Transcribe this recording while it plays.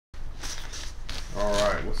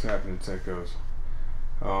Alright, what's happening, Teckos?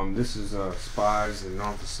 This is Spies and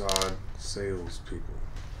non-facade salespeople.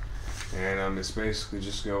 And it's basically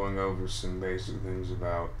just going over some basic things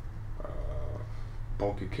about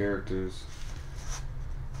bulky characters,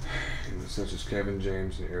 such as Kevin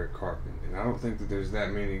James and Eric Cartman. And I don't think that there's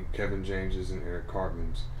that many Kevin Jameses and Eric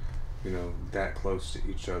Cartmans, that close to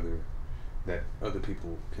each other, that other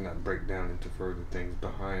people cannot break down into further things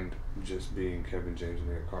behind just being Kevin James and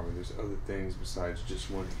Eric Cartman. There's other things besides just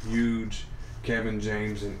one huge Kevin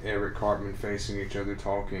James and Eric Cartman facing each other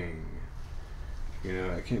talking.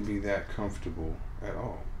 It can't be that comfortable at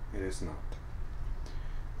all. It is not.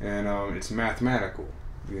 And it's mathematical,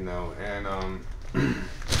 and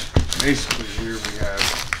basically here we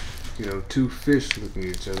have, two fish looking at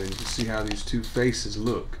each other, and you can see how these two faces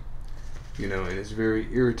look. And it's very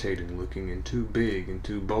irritating looking and too big and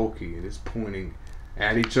too bulky, and it's pointing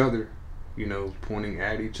at each other,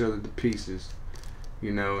 the pieces,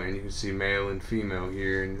 and you can see male and female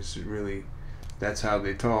here, and this is really, that's how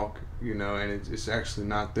they talk, and it's actually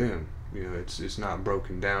not them, it's not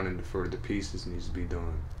broken down into further pieces. It needs to be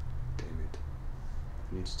done. Damn it.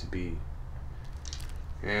 It needs to be.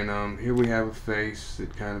 And here we have a face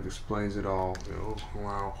that kind of explains it all.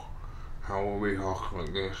 Wow, how will we talk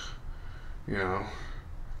like this?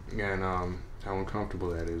 And how uncomfortable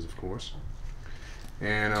that is, of course.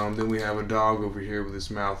 And then we have a dog over here with his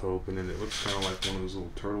mouth open, and it looks kind of like one of those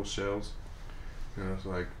little turtle shells. It's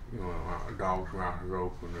like, a dog's mouth is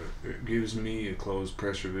open. It gives me a closed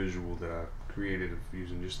pressure visual that I created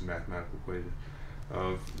using just the mathematical equation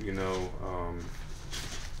of,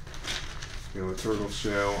 a turtle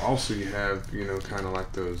shell. Also, you have, kind of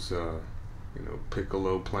like those,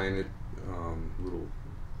 Piccolo Planet, little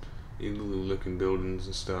igloo-looking buildings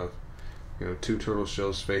and stuff. Two turtle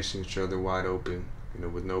shells facing each other, wide open,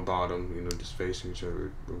 with no bottom, just facing each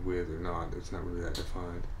other, or with or not. It's not really that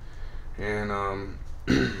defined. And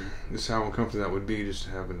this is how uncomfortable that would be, just to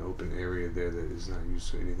have an open area there that is not used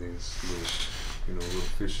to anything. It's a little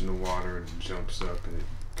fish in the water, and it jumps up and it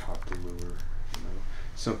caught the lure.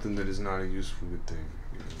 Something that is not a useful good thing.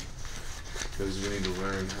 Because we need to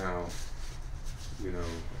learn how,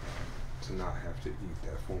 to not have to eat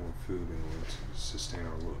that form of food in order to sustain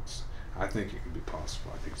our looks. I think it can be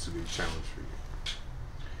possible. I think it's a big challenge for you.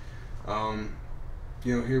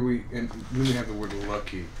 Here and then we have the word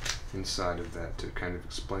lucky inside of that to kind of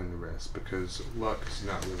explain the rest, because luck is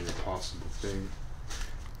not really a possible thing.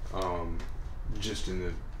 Just in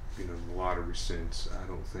the the lottery sense, I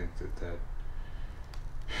don't think that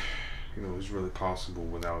is really possible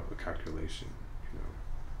without a calculation.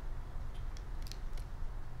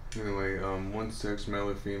 Anyway, one sex, male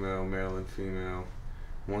and female, male and female,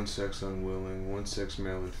 one sex unwilling, one sex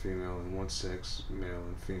male and female, and one sex male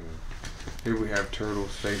and female. Here we have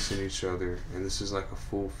turtles facing each other, and this is like a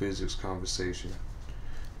full physics conversation,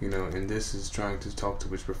 and this is trying to talk to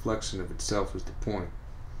which reflection of itself is the point.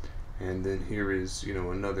 And then here is,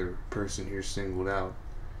 another person here singled out,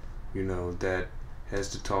 that has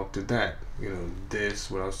to talk to that,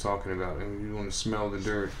 this, what I was talking about, and you want to smell the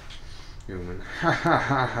dirt, and ha ha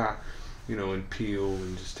ha ha, and peel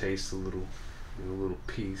and just taste a little, little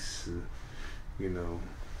piece, kind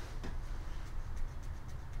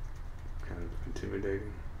of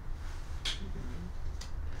intimidating.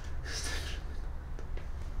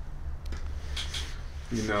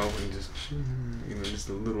 And just, just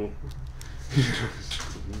a little,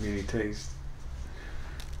 mini taste,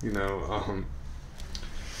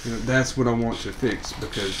 that's what I want to fix,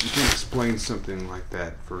 because you can't explain something like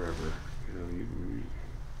that forever.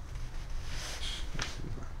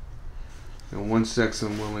 One sex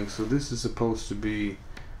unwilling. So this is supposed to be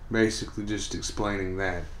basically just explaining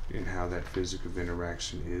that and how that physical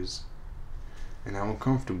interaction is, and how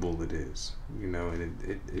uncomfortable it is. And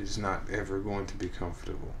it is not ever going to be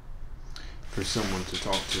comfortable for someone to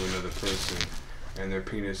talk to another person and their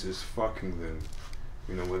penis is fucking them,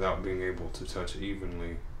 without being able to touch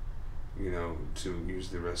evenly, to use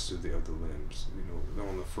the rest of the other limbs,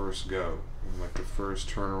 on the first go, like the first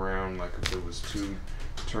turnaround, like if there was two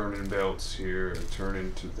turning belts here and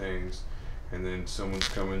turning to things, and then someone's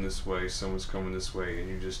coming this way, and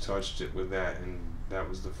you just touched it with that, and that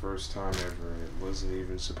was the first time ever, and it wasn't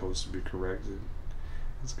even supposed to be corrected.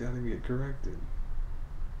 It's got to get corrected.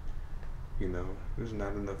 There's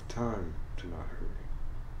not enough time to not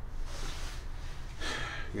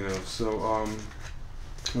hurry. So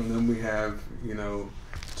and then we have,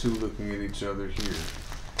 two looking at each other here,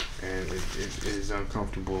 and it is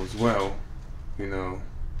uncomfortable as well,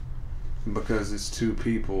 because it's two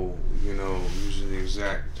people, using the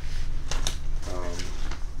exact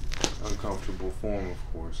uncomfortable form,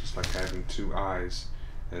 of course. It's like having two eyes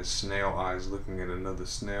as snail eyes looking at another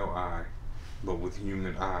snail eye, but with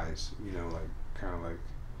human eyes. You know, like kind of like,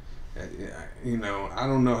 you know, I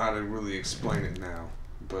don't know how to really explain it now,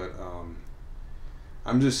 but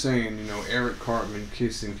I'm just saying, you know, Eric Cartman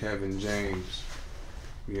kissing Kevin James,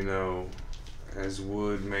 you know, as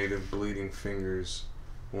wood made of bleeding fingers.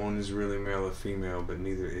 One is really male or female, but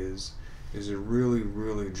neither is a really,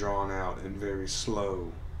 really drawn out and very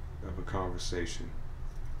slow of a conversation.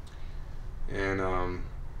 And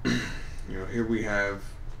you know, here we have,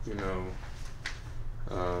 you know,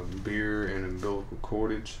 beer and umbilical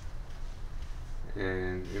cordage,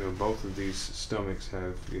 and you know, both of these stomachs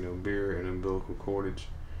have, you know, beer and umbilical cordage,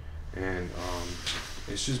 and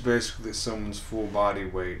it's just basically that someone's full body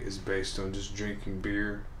weight is based on just drinking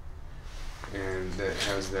beer, and that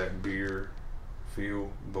has that beer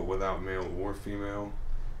feel, but without male or female,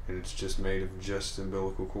 and it's just made of just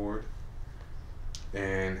umbilical cord,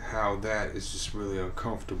 and how that is just really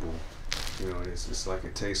uncomfortable. You know, it's like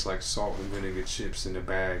it tastes like salt and vinegar chips in a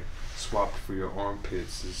bag swapped for your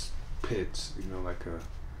armpits as pits, you know, like a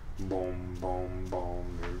boom, boom,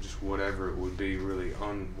 boom, or just whatever it would be, really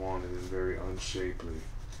unwanted and very unshapely.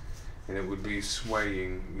 And it would be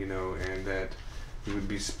swaying, you know, and that it would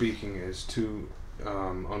be speaking as two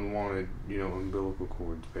unwanted, you know, umbilical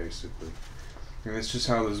cords, basically. And it's just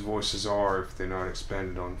how those voices are if they're not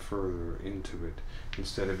expanded on further into it.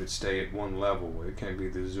 Instead of it stay at one level, it can't be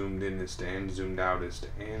the zoomed inest and zoomed outest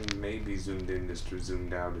and maybe zoomed inest or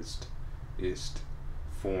zoomed outest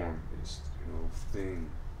form, you know, thing,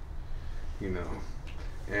 you know.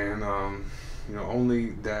 And you know,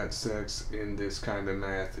 only that sex in this kind of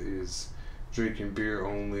math is drinking beer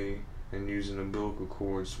only and using umbilical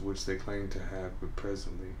cords, which they claim to have but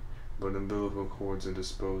presently, but umbilical cords are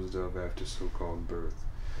disposed of after so-called birth.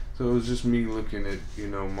 So it was just me looking at, you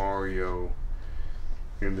know, Mario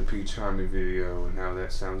in the Peach Harmony video, and how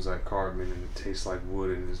that sounds like Cartman and it tastes like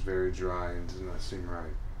wood and is very dry and does not seem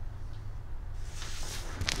right.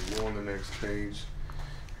 We'll go on the next page,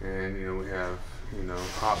 and you know, we have, you know,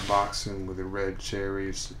 hot boxing with a red cherry.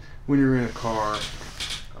 It's when you're in a car,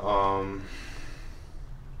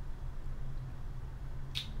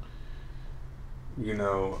 you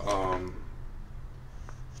know,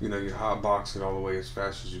 you hot box it all the way as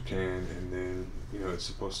fast as you can, and then, you know, it's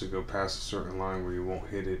supposed to go past a certain line where you won't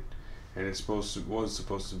hit it, and it's was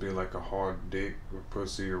supposed to be like a hard dick or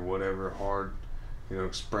pussy or whatever hard, you know,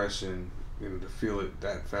 expression, you know, to feel it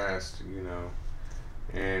that fast, you know,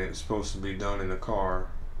 and it's supposed to be done in a car,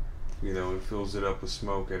 you know, it fills it up with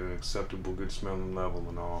smoke at an acceptable, good smelling level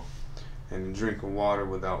and all, and drinking water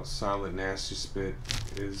without silent nasty spit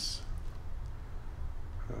is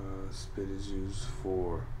used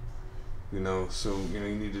for, you know, so, you know,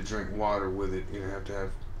 you need to drink water with it. You know, have to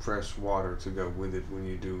have fresh water to go with it when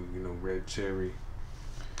you do, you know, red cherry.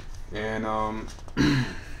 And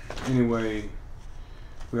anyway,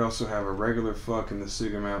 we also have a regular fuck in the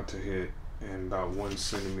sig amount to hit, and about 1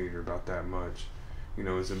 centimeter, about that much, you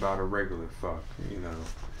know, is about a regular fuck, you know,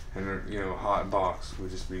 and you know, hot box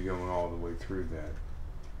would just be going all the way through that,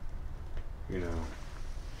 you know.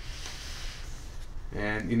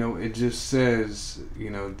 And, you know, it just says,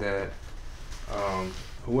 you know, that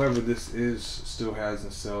whoever this is still has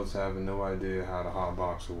and sells having no idea how to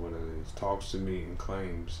hotbox or what it is, talks to me and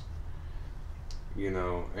claims, you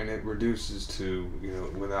know, and it reduces to, you know,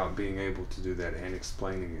 without being able to do that and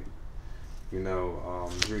explaining it, you know,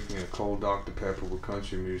 drinking a cold Dr. Pepper with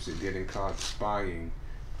country music, getting caught spying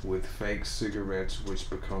with fake cigarettes which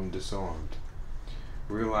become disarmed.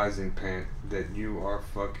 Realizing, Pant, that you are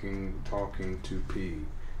fucking talking to P,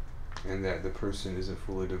 and that the person isn't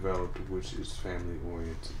fully developed, which is family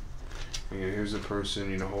oriented. And, you know, here's a person,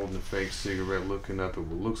 you know, holding a fake cigarette, looking up at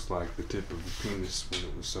what looks like the tip of a penis when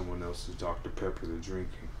it was someone else's Dr. Pepper they're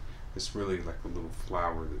drinking. It's really like a little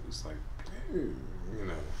flower that was like, you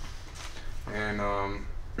know. And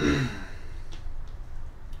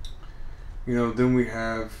you know, then we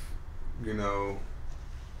have, you know,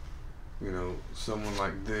 someone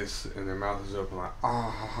like this, and their mouth is open like,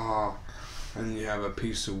 ah, and you have a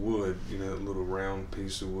piece of wood, you know, that little round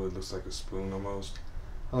piece of wood, looks like a spoon almost.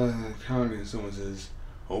 And someone says,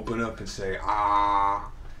 open up and say,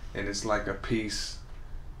 ah, and it's like a piece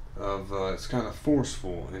of, it's kind of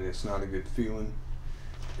forceful, and it's not a good feeling.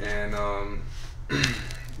 And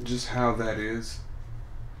just how that is,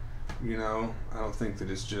 you know, I don't think that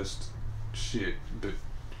it's just shit, but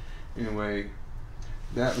anyway,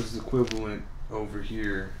 that was the equivalent over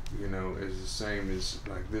here, you know, is the same as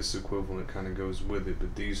like this equivalent kind of goes with it,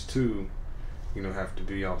 but these two, you know, have to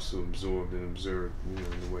be also absorbed and observed, you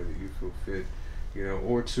know, in the way that you feel fit. You know,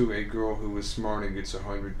 or to a girl who is smart and gets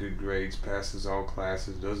 100 good grades, passes all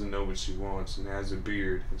classes, doesn't know what she wants, and has a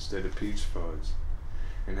beard instead of peach fuzz,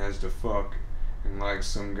 and has to fuck, and like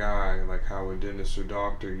some guy, like how a dentist or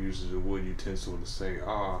doctor uses a wood utensil to say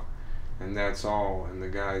ah, and that's all, and the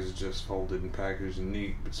guy's just folded and packaged and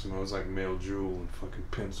neat, but smells like male drool and fucking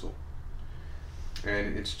pencil.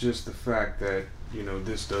 And it's just the fact that, you know,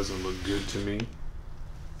 this doesn't look good to me.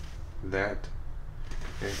 That.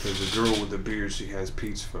 And because a girl with a beard, she has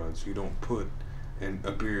peach fuzz. You don't put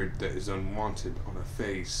a beard that is unwanted on a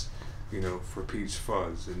face, you know, for peach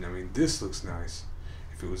fuzz. And I mean, this looks nice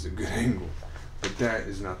if it was a good angle, but that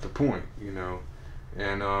is not the point, you know.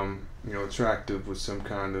 And you know, attractive with some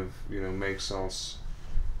kind of, you know, makes all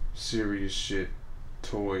serious shit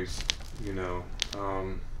toys, you know.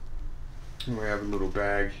 We have a little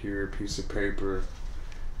bag here, piece of paper,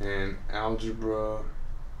 and algebra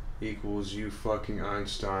equals you fucking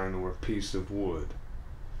Einstein or a piece of wood.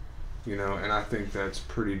 You know, and I think that's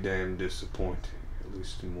pretty damn disappointing, at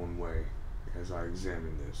least in one way, as I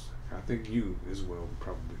examine this. I think you as well would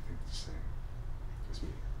probably think the same as me.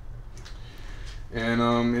 And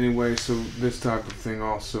anyway, so this type of thing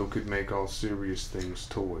also could make all serious things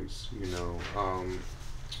toys, you know.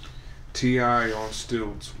 T.I. on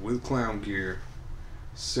stilts with clown gear,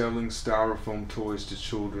 selling styrofoam toys to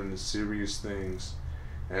children as serious things,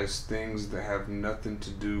 as things that have nothing to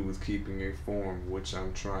do with keeping a form, which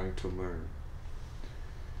I'm trying to learn.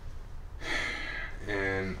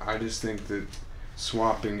 And I just think that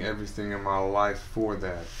swapping everything in my life for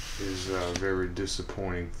that is a very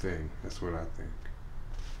disappointing thing. That's what I think.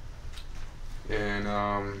 And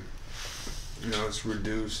you know, it's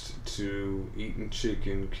reduced to eating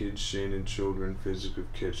chicken, kids' shin, and children physics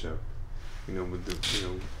of ketchup. You know, with the, you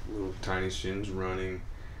know, little tiny shins running,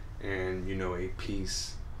 and, you know, a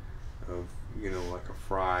piece of, you know, like a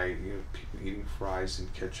fry, you know, people eating fries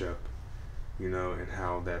and ketchup, you know, and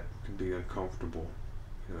how that could be uncomfortable,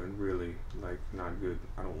 you know, and really, like, not good.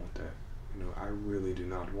 I don't want that. You know, I really do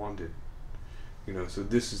not want it. You know, so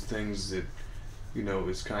this is things that, you know,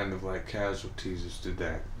 it's kind of like casualties as to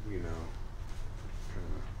that, you know,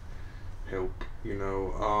 help, you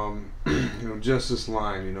know. You know, just this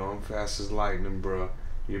line, you know, I'm fast as lightning, bruh,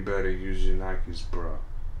 you better use your Nikes, bruh.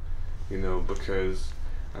 You know, because,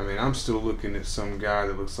 I mean, I'm still looking at some guy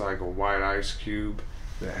that looks like a white ice cube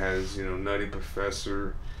that has, you know, Nutty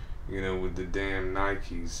Professor, you know, with the damn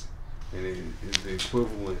Nikes, and it is the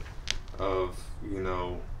equivalent of, you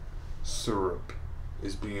know, syrup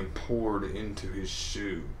is being poured into his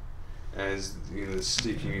shoe, as, you know, the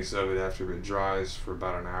stickiness of it after it dries for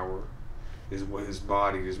about an hour is what his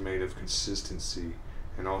body is made of, consistency,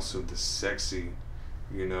 and also the sexy,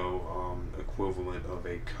 you know, equivalent of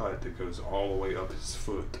a cut that goes all the way up his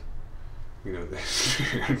foot. You know, that's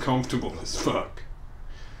uncomfortable as fuck.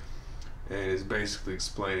 And it's basically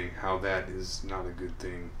explaining how that is not a good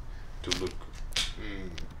thing to look,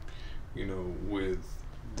 you know, with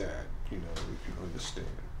that, you know, we can understand.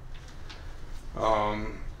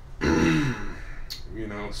 You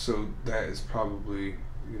know, so that is probably,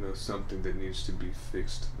 you know, something that needs to be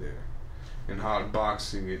fixed there. And hot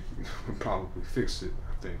boxing it would probably fix it,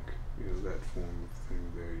 I think. You know, that form of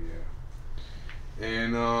thing there, yeah.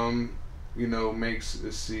 And you know, makes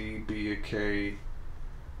a C be a K,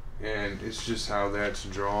 and it's just how that's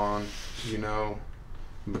drawn, you know,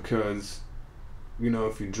 because, you know,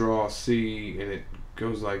 if you draw a C and it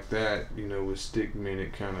goes like that, you know, with stickmen,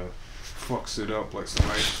 it kind of fucks it up like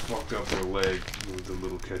somebody just fucked up their leg with the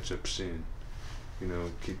little ketchup shin, you know,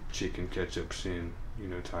 chicken ketchup shin, you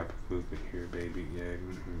know, type of movement here, baby. Yeah,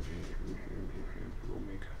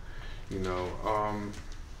 you know,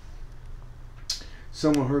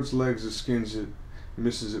 someone hurts legs or skins it,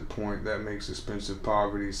 misses at point, that makes expensive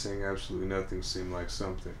poverty, saying absolutely nothing seem like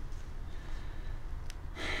something.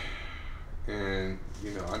 And,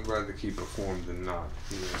 you know, I'd rather keep a form than not,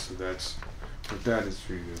 you know, so that's what that is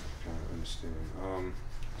for you to kind of understand.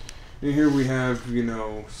 And here we have, you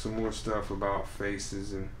know, some more stuff about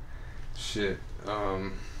faces and shit.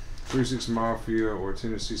 3-6 Mafia or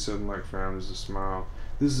Tennessee Southern Like Frown is a smile.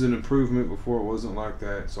 This is an improvement. Before it wasn't like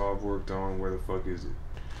that. It's all I've worked on. Where the fuck is it?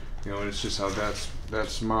 You know, and it's just how that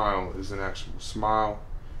smile is an actual smile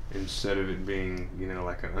instead of it being, you know,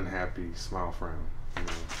 like an unhappy smile frown. You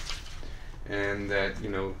know? And that, you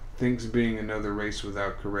know, things being another race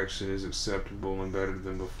without correction is acceptable and better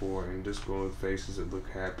than before, and just going with faces that look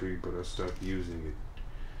happy but are stuck using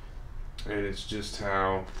it. And it's just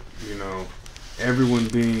how, you know, everyone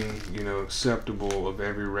being, you know, acceptable of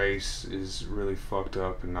every race is really fucked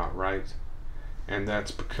up and not right. And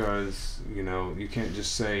that's because, you know, you can't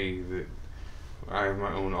just say that I have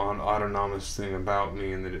my own autonomous thing about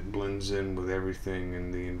me, and that it blends in with everything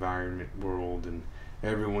in the environment world, and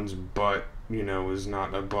everyone's butt, is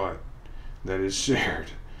not a butt that is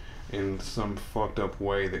shared in some fucked up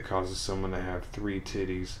way that causes someone to have 3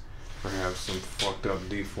 titties or have some fucked up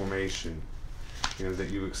deformation.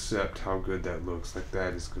 That you accept how good that looks. Like,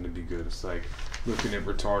 that is going to be good. It's like looking at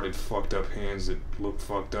retarded, fucked up hands that look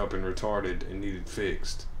fucked up and retarded and needed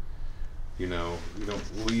fixed. You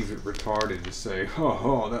don't leave it retarded to say,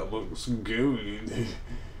 oh, that looks good.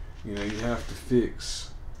 You have to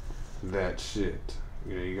fix that shit.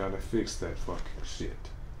 You gotta fix that fucking shit.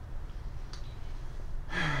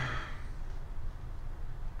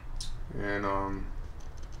 And,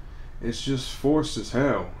 it's just forced as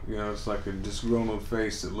hell. It's like a disgruntled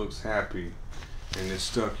face that looks happy and is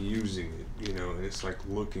stuck using it, and it's like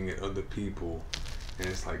looking at other people and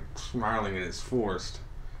it's like smiling and it's forced,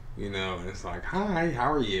 and it's like, hi,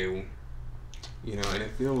 how are you? And it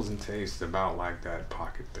feels and tastes about like that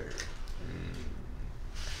pocket there.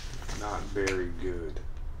 Not very good.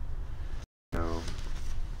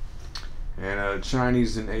 And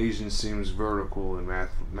Chinese and Asian seems vertical and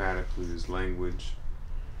mathematically as language.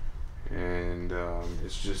 And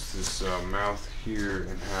it's just this mouth here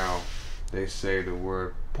and how they say the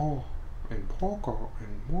word po and poco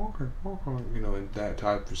and walker, and that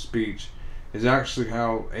type of speech is actually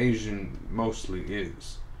how Asian mostly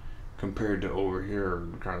is, compared to over here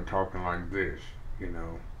kind of talking like this,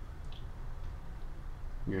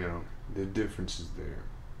 the difference is there.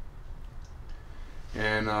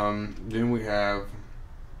 And then we have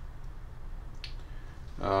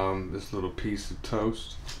this little piece of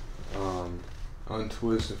toast.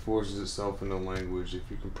 Untwists and forces itself into language. If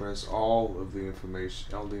you compress all of the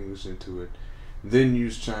information, all the English into it, then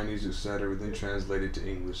use Chinese, etc., then translate it to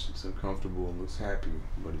English, it's uncomfortable and looks happy,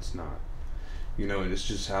 but it's not. And it's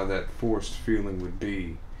just how that forced feeling would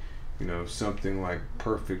be. Something like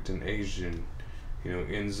perfect in Asian,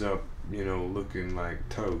 ends up, looking like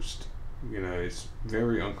toast. It's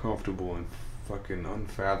very uncomfortable and fucking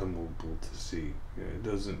unfathomable to see. It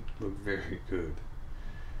doesn't look very good.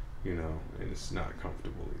 And it's not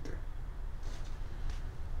comfortable either.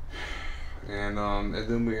 And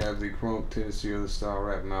then we have the chronic tendency of the style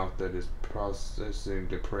rap mouth that is processing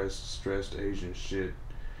depressed, stressed Asian shit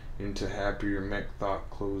into happier mech thought,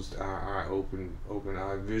 closed eye, open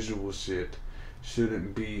eye visual shit.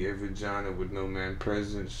 Shouldn't be a vagina with no man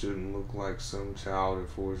present. Shouldn't look like some child or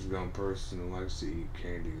Forrest Gump person who likes to eat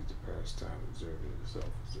candy as the pastime, observing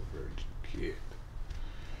himself as a virgin kid.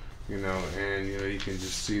 And you can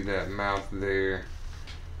just see that mouth there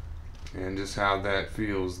and just how that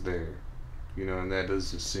feels there. And that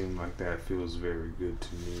doesn't seem like that feels very good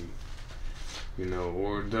to me.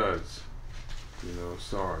 Or it does.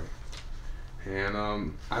 Sorry. And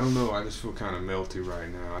I don't know, I just feel kind of melty right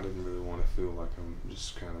now. I didn't really want to feel like I'm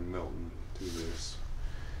just kind of melting through this.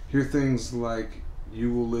 Hear things like,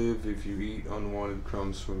 you will live if you eat unwanted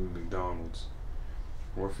crumbs from McDonald's,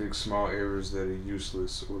 or fix small errors that are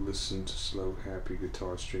useless, or listen to slow, happy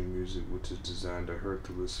guitar string music which is designed to hurt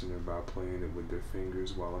the listener by playing it with their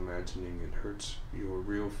fingers while imagining it hurts your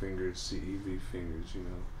real fingers, CEV fingers,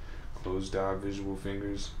 closed eye visual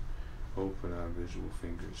fingers, open eye visual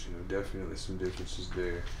fingers, definitely some differences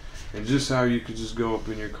there. And just how you could just go up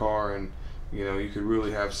in your car and, you could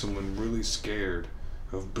really have someone really scared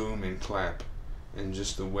of boom and clap, and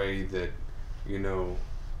just the way that,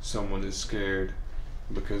 someone is scared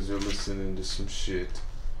because they're listening to some shit,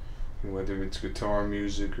 whether it's guitar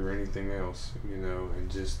music or anything else,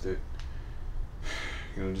 and just that,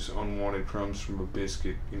 just unwanted crumbs from a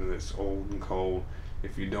biscuit, that's old and cold.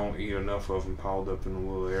 If you don't eat enough of them piled up in a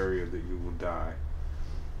little area, that you will die.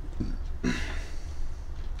 And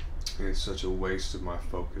it's such a waste of my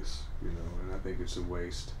focus, and I think it's a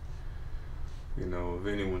waste, of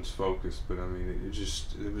anyone's focus. But I mean,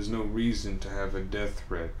 there was no reason to have a death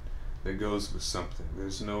threat that goes with something.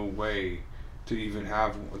 There's no way to even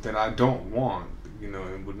have that I don't want,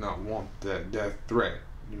 and would not want that death threat.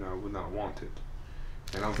 I would not want it.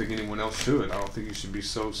 And I don't think anyone else should. I don't think you should be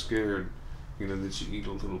so scared, that you eat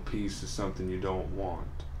a little piece of something you don't want,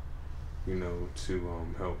 to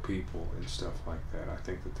help people and stuff like that. I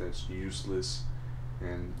think that that's useless,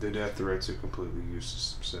 and the death threats are completely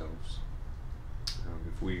useless themselves.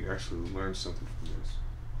 If we actually learn something from this.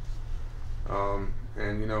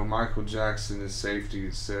 And Michael Jackson is safety.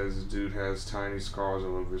 It says the dude has tiny scars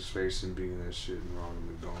all over his face and being that shit and Ronald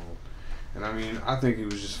McDonald. And I mean, I think he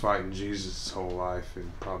was just fighting Jesus his whole life,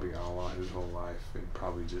 and probably Allah his whole life, and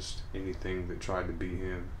probably just anything that tried to be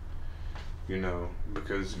him.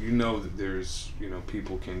 Because that there's,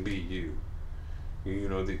 people can be you. You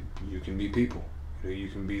know that you can be people. You know, you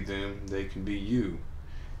can be them, they can be you.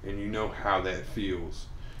 And you know how that feels.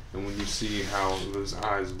 And when you see how those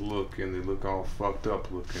eyes look and they look all fucked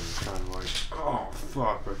up looking, it's kind of like, oh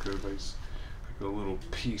fuck, like a little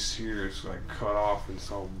piece here is like cut off and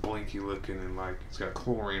it's all blinky looking and like it's got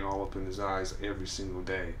chlorine all up in his eyes every single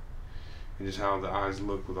day. And just how the eyes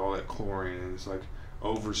look with all that chlorine, and it's like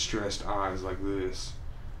overstressed eyes like this.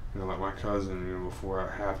 You know, like my cousin, you know, before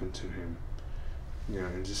it happened to him. You know,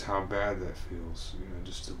 and just how bad that feels, you know,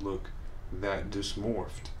 just to look that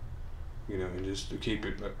dysmorphed, you know, and just to keep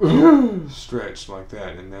it like stretched like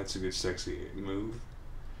that, and that's a good sexy move.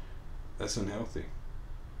 That's unhealthy.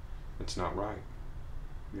 It's not right.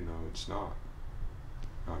 You know, it's not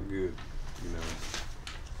good, you know.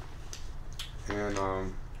 And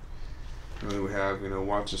then we have, you know,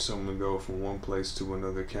 watching someone go from one place to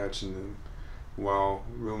another, catching them while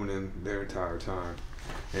ruining their entire time.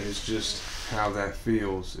 And it's just how that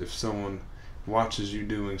feels if someone watches you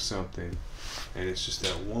doing something and it's just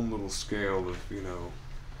that one little scale of, you know,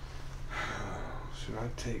 should I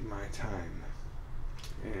take my time?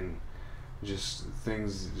 And just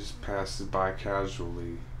things just passes by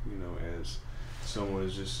casually, you know, as someone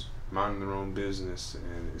is just minding their own business,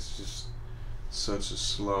 and it's just such a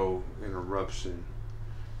slow interruption.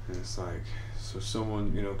 And it's like, so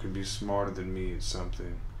someone, you know, could be smarter than me at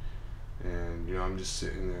something, and, you know, I'm just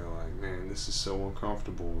sitting there like, man, this is so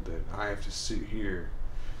uncomfortable that I have to sit here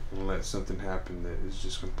and let something happen that is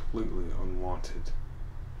just completely unwanted,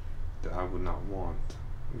 that I would not want.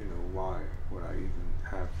 You know, why would I even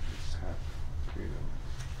have this happen, you know?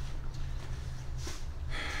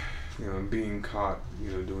 You know, and being caught,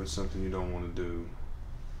 you know, doing something you don't want to do,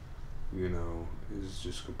 you know, is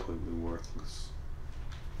just completely worthless.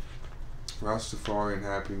 Rastafarian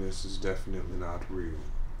happiness is definitely not real.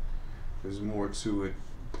 There's more to it,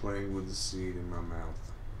 playing with the seed in my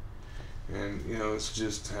mouth. And, you know, it's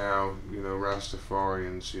just how, you know,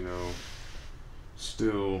 Rastafarians, you know,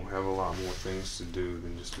 still have a lot more things to do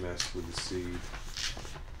than just mess with the seed.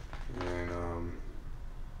 And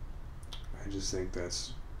I just think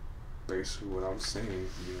that's basically what I was saying,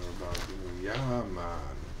 you know, about, you know, yeah,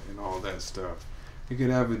 man, and all that stuff. You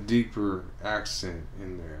could have a deeper accent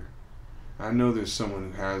in there. I know there's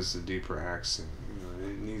someone who has a deeper accent, you know,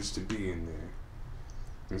 it needs to be in there.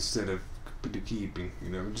 Instead of keeping, you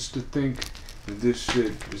know, just to think that this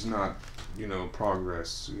shit is not, you know,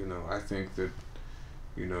 progress, you know. I think that,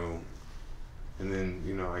 you know, and then,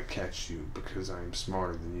 you know, I catch you because I'm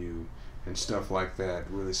smarter than you, and stuff like that,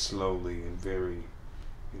 really slowly and very,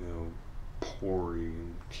 you know, poory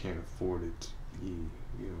and can't afford it, you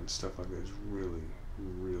know, and stuff like that is really,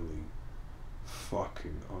 really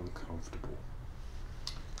fucking uncomfortable.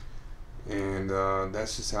 And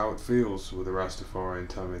that's just how it feels with a Rastafarian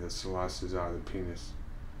telling me that Selassie's out of the penis,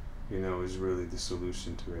 you know, is really the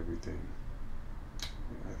solution to everything.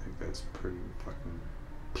 I think that's pretty fucking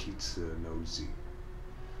pizza nosy.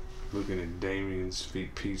 Looking at Damien's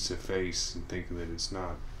pizza face and thinking that it's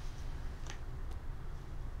not,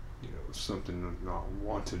 you know, something not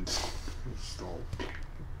wanted. It's all,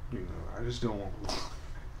 you know, I just don't want.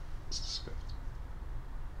 It's disgusting.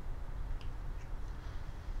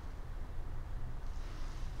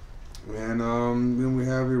 And then we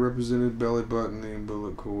have a represented belly button, the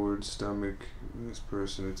umbilical cord, stomach. This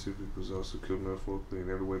person and two people is also killed metaphorically in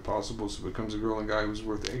every way possible. So it becomes a girl and guy who's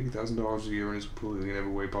worth $80,000 a year and is completely in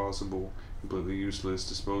every way possible, completely useless,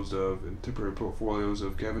 disposed of, and temporary portfolios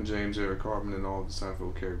of Kevin James, Eric Cartman, and all of the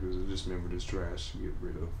Seinfeld characters are just remembered as trash. Get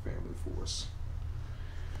rid of family force.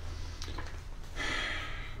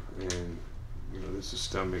 And, you know, this is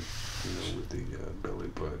stomach, you know, with the belly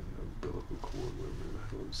button, umbilical cord, whatever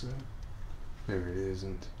the hell is that? There it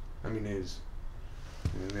isn't. I mean, it is.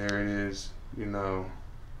 And there it is, you know.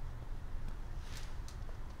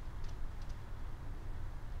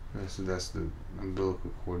 And so that's the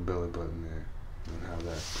umbilical cord belly button there, and how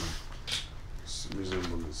that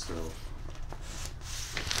resembles itself.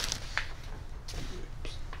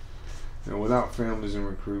 And without families and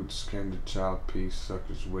recruits, candid child peace,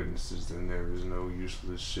 suckers, witnesses, then there is no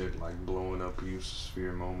useless shit like blowing up useless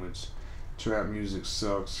fear moments. Trap music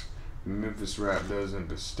sucks. Memphis rap doesn't,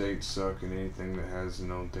 but states suck, and anything that has a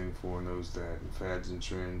known thing for knows that. And fads and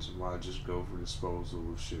trends, why just go for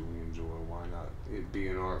disposal of shit we enjoy? Why not it be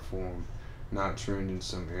an art form, not trend in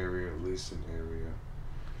some area, at least an area?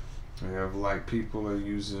 I have like people are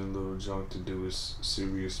using a little junk to do as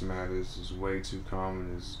serious matters is way too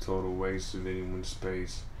common. It's a total waste of anyone's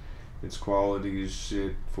space. Its quality is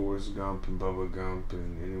shit. Forrest Gump and Bubba Gump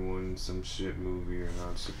and anyone in some shit movie are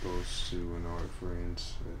not supposed to, and our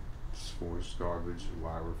friends. It's forced garbage.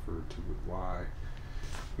 Why refer to it? Why?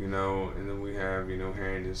 You know, and then we have, you know,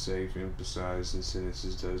 hand is safe, emphasized in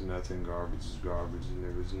sentences, does nothing, garbage is garbage, and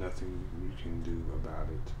there is nothing you can do about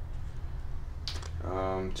it.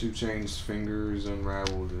 2 Chainz's fingers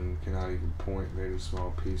unraveled and cannot even point, made of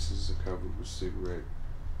small pieces, covered with cigarette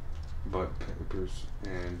butt papers,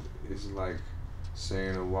 and it's like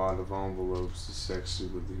saying a wad of envelopes is sexy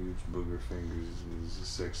with the huge booger fingers is as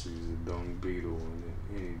sexy as a dung beetle, and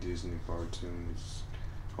any Disney cartoon is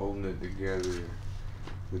holding it together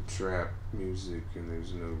with trap music, and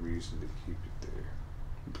there's no reason to keep it there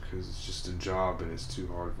because it's just a job and it's too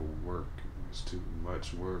hard for work. It's too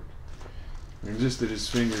much work. And just that his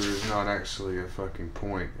finger is not actually a fucking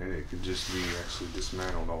point, and it could just be actually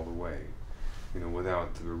dismantled all the way, you know,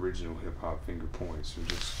 without the original hip-hop finger points or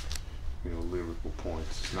just, you know, lyrical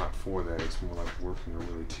points. It's not for that. It's more like working a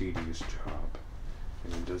really tedious job,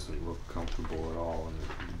 and it doesn't look comfortable at all,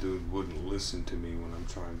 and the dude wouldn't listen to me when I'm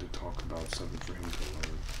trying to talk about something for him to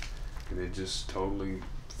learn, and it just totally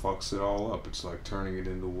fucks it all up. It's like turning it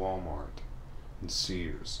into Walmart and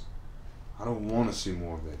Sears. I don't want to see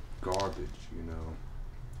more of that garbage, you know,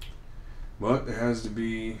 but it has to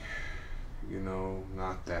be, you know,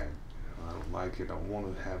 not that. I don't like it. I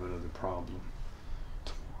want to have another problem.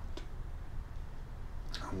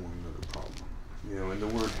 I want another problem. You know, and the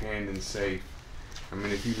word hand and safe, I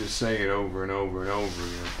mean, if you just say it over and over and over,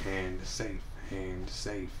 you know, hand safe, you know,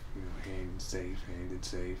 hand safe, handed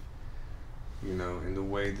safe, you know, and the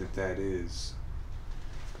way that that is,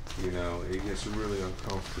 you know, it gets really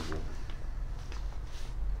uncomfortable.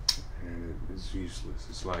 And it's useless.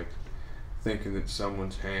 It's like thinking that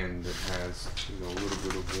someone's hand that has, you know, a little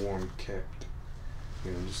bit of warm kept, you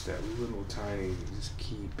know, just that little tiny, just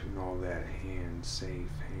keep and all that, hand safe,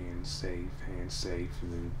 hand safe, hand safe,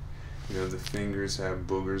 and then, you know, the fingers have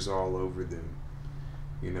boogers all over them,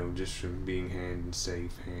 you know, just from being hand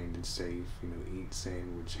safe, you know, eat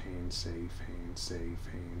sandwich, hand safe, hand safe,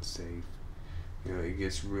 hand safe. You know, it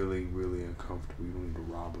gets really, really uncomfortable. You don't need to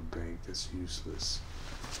rob a bank. That's useless.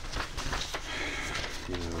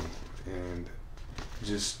 You know, and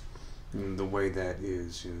just, you know, the way that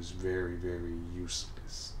is, you know, is very, very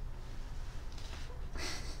useless.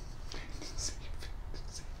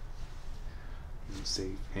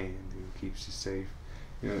 Safe hand, you know, keeps you safe.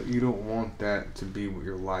 You know, you don't want that to be what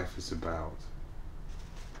your life is about.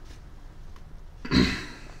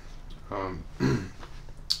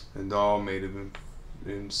 A doll made of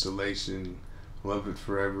insulation, love it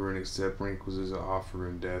forever and accept wrinkles as an offer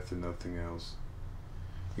in death and nothing else.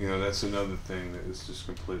 You know, that's another thing that is just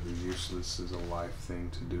completely useless as a life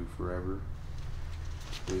thing to do forever.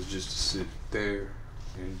 Is just to sit there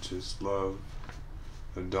and just love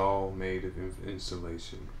a doll made of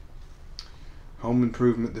insulation. Home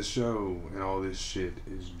Improvement, the show, and all this shit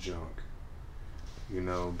is junk. You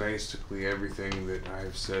know, basically everything that I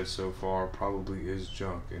have said so far probably is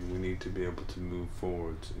junk, and we need to be able to move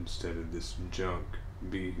forward instead of this junk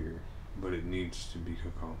be here, but it needs to be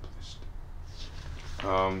accomplished.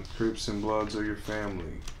 Crips and Bloods are your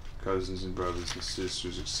family, cousins and brothers and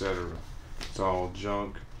sisters, etc. It's all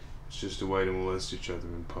junk. It's just a way to molest each other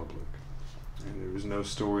in public. And there is no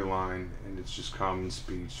storyline, and it's just common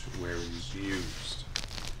speech where it is used.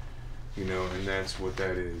 You know, and that's what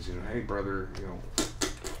that is. You know, hey brother, you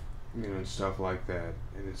know, and stuff like that.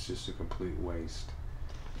 And it's just a complete waste.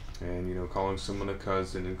 And, you know, calling someone a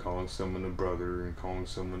cousin and calling someone a brother and calling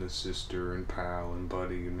someone a sister and pal and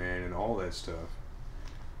buddy and man and all that stuff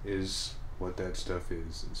is what that stuff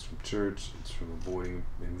is. It's from church. It's from avoiding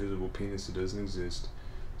invisible penis that doesn't exist.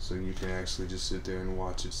 So you can actually just sit there and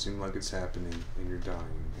watch it seem like it's happening and you're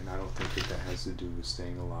dying. And I don't think that has to do with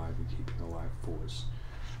staying alive and keeping a life force.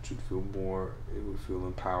 It would feel more, it would feel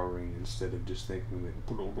empowering instead of just thinking that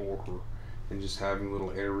and just having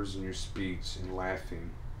little errors in your speech and laughing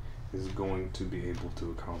is going to be able to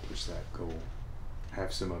accomplish that goal.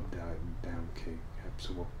 Have some up, down cake, have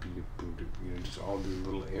some up, you know, just all these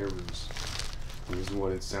little errors. And this is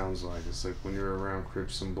what it sounds like. It's like when you're around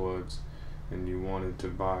Crips and Bloods and you wanted to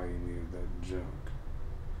buy any of that junk.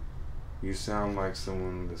 You sound like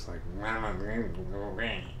someone that's like,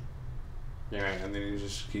 yeah, and then you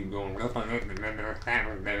just keep going, and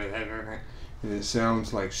it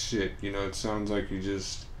sounds like shit, you know, it sounds like you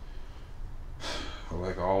just,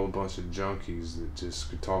 like all a bunch of junkies that just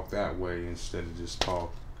could talk that way instead of just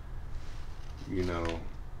talk, you know.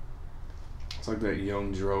 It's like that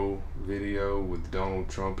Young Dro video with Donald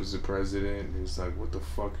Trump as the president, and he's like, what the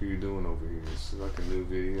fuck are you doing over here? It's like a new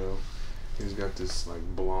video. He's got this like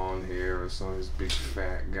blonde hair or something, this big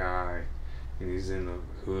fat guy, and he's in a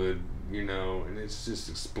hood, you know, and it's just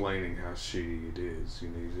explaining how shitty it is. You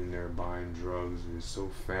know, he's in there buying drugs and he's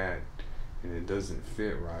so fat and it doesn't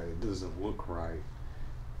fit right, it doesn't look right,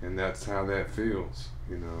 and that's how that feels,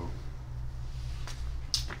 you know.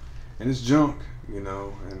 And it's junk, you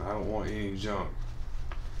know, and I don't want any junk.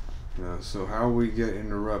 You know, so how we get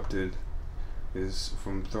interrupted is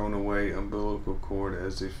from throwing away umbilical cord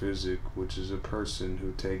as a physic, which is a person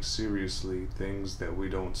who takes seriously things that we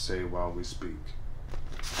don't say while we speak.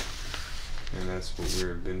 And that's what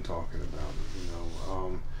we've been talking about, you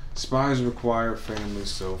know. Spies require family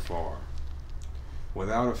so far.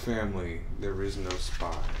 Without a family, there is no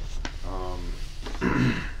spy.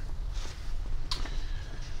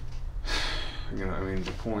 You know, I mean,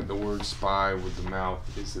 the word spy with the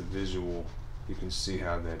mouth is a visual. You can see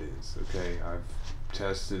how that is, okay? I've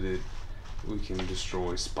tested it. We can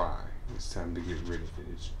destroy spy. It's time to get rid of it.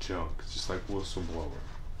 It's junk. It's just like whistleblower.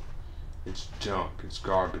 It's junk. It's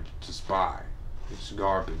garbage. It's a spy. It's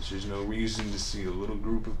garbage. There's no reason to see a little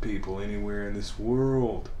group of people anywhere in this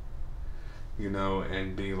world, you know,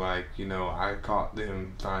 and be like, you know, I caught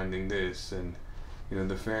them finding this, and, you know,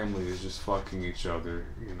 the family is just fucking each other,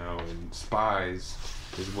 you know, and spies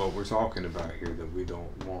is what we're talking about here that we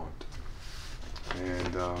don't want.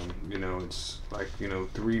 And, you know, it's like, you know,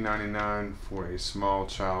 $3.99 for a small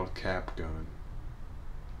child cap gun.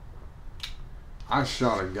 I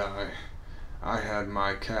shot a guy. I had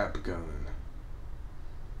my cap gun.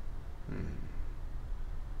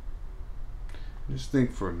 Just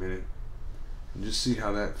think for a minute and just see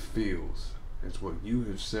how that feels. It's what you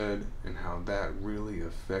have said and how that really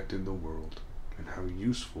affected the world and how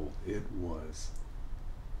useful it was.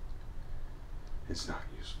 It's not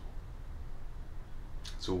useful.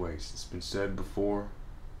 It's a waste. It's been said before,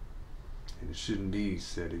 and it shouldn't be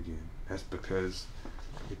said again. That's because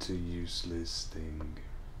it's a useless thing.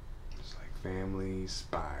 It's like family,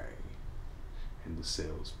 spy, and the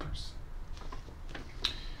salesperson.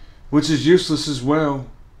 Which is useless as well,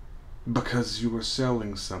 because you are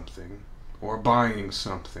selling something or buying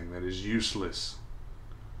something that is useless.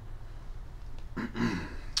 You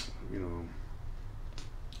know,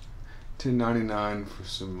 $10.99 for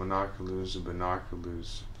some monoculars or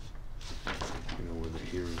binoculars, you know, where the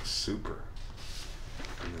hearing's super.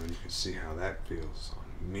 You know, you can see how that feels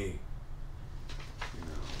on me. You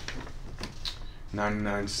know,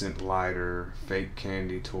 99-cent lighter, fake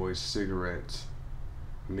candy, toys, cigarettes,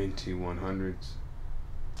 minty 100s.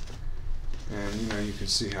 And, you know, you can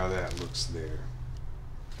see how that looks there.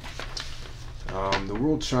 The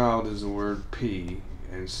world child is the word P,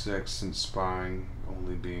 and sex and spying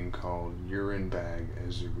only being called urine bag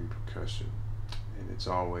as a repercussion. And it's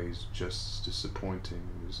always just as disappointing.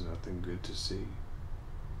 There's nothing good to see.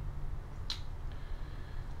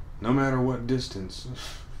 No matter what distance.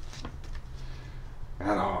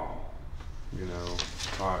 At all. You know,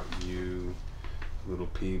 pot, you, little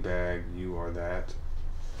pea bag, you are that.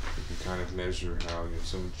 You can kind of measure how, you know,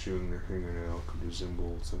 someone chewing their fingernail could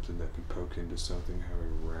resemble something that could poke into something, how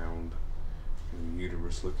a round, you know,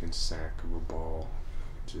 uterus looking sack of a ball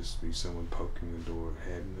could just be someone poking the door,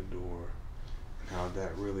 head in the door, and how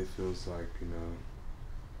that really feels like, you know,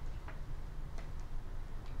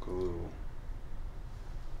 like a little,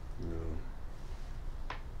 you know,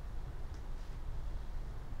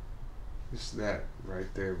 just that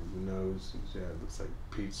right there with the nose. Yeah, it looks like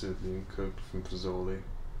pizza being cooked from Fazoli.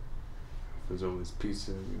 Fazoli's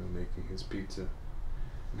Pizza, you know, making his pizza.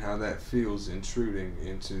 And how that feels intruding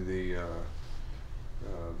into the,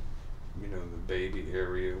 you know, the baby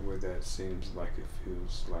area where that seems like it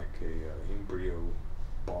feels like a embryo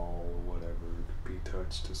ball or whatever. It could be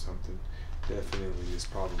touched to something. Definitely is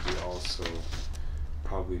probably also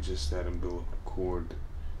probably just that umbilical cord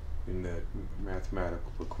in that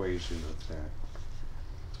mathematical equation of that.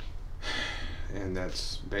 And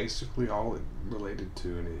that's basically all it related to,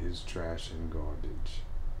 and it is trash and garbage.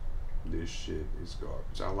 This shit is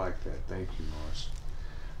garbage. I like that. Thank you, Mars.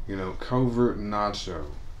 You know, covert nacho.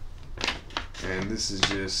 And this is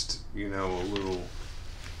just, you know, a little,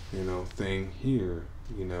 you know, thing here,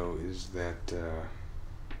 you know, is that you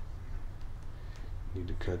need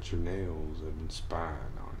to cut your nails. I've been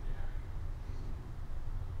spying on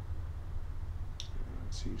you.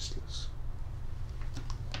 It's useless.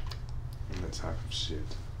 And that type of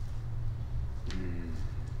shit.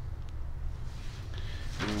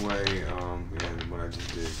 Anyway, yeah, what I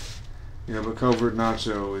just did. You know, but covert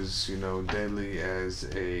nacho is, you know, deadly as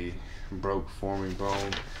a broke forming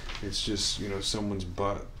bone. It's just, you know, someone's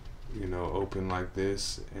butt, you know, open like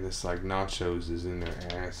this, and it's like nachos is in their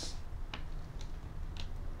ass.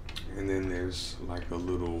 And then there's like a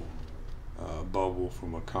little bubble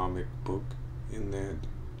from a comic book in that.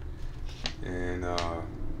 And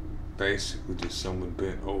basically just someone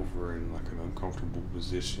bent over in like an uncomfortable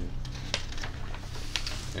position,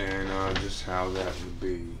 and just how that would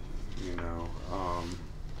be, you know.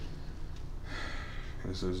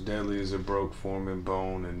 And so as deadly as a broke forming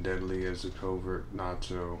bone, and deadly as a covert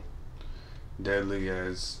nacho, deadly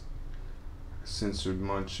as censored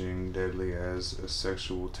munching, deadly as a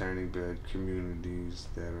sexual tanning bed communities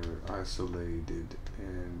that are isolated,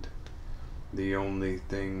 and the only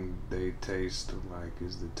thing they taste like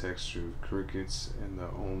is the texture of crickets, and the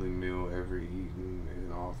only meal ever eaten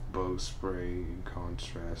is off bug spray in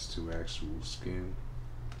contrast to actual skin.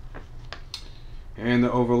 And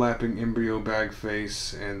the overlapping embryo bag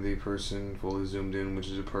face, and the person fully zoomed in, which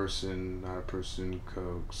is a person, not a person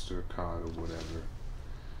coaxed or caught or whatever.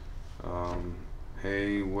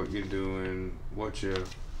 Hey, what you doing? What you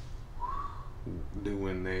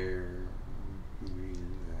doing there?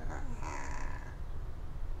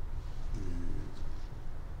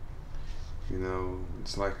 You know,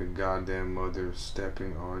 it's like a goddamn mother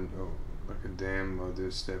stepping on, like a damn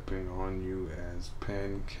mother stepping on you as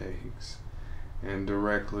pancakes, and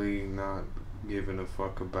directly not giving a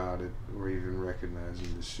fuck about it or even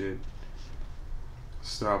recognizing the shit.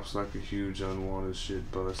 Stops like a huge unwanted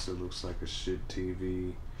shit bus that looks like a shit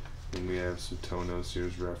TV, and we have some Tono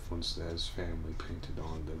Sears reference that has family painted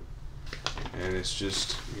on them. And it's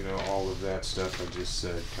just, you know, all of that stuff I just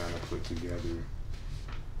said kind of put together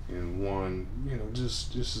in one, you know,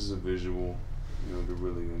 just as a visual, you know, to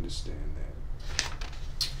really understand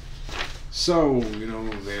that. So, you know,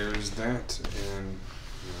 there's that, and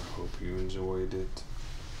you know, I hope you enjoyed it.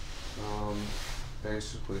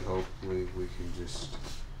 Basically, hopefully we can just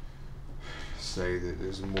say that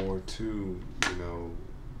there's more to, you know,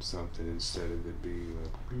 something instead of it being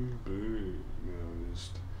like, you know,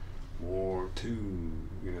 just more to,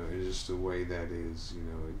 you know, it's just the way that is, you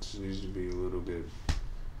know, it just needs to be a little bit,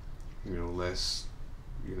 you know, less,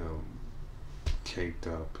 you know, caked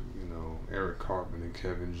up, you know. Eric Cartman and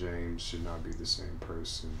Kevin James should not be the same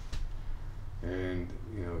person. And,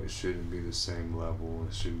 you know, it shouldn't be the same level,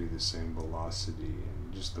 it shouldn't be the same velocity,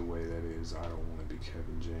 and just the way that is, I don't want to be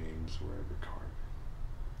Kevin James or Eric Cartman.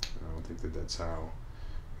 I don't think that that's how,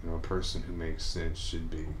 you know, a person who makes sense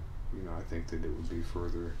should be. You know, I think that it would be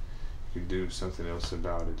further, you could do something else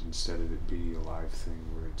about it instead of it be a live thing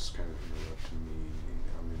where it's kind of interrupting me, and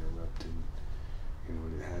I'm interrupting, you know,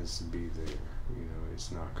 and it has to be there, you know,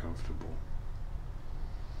 it's not comfortable.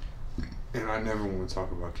 And I never want to talk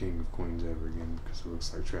about King of Queens ever again because it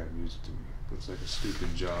looks like trap music to me. It looks like a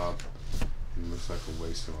stupid job, and it looks like a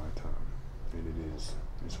waste of my time. And it is.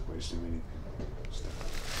 It's a waste of anything. Stuff.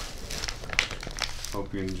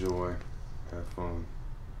 Hope you enjoy. Have fun.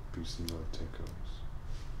 Peace and love, Tekkos.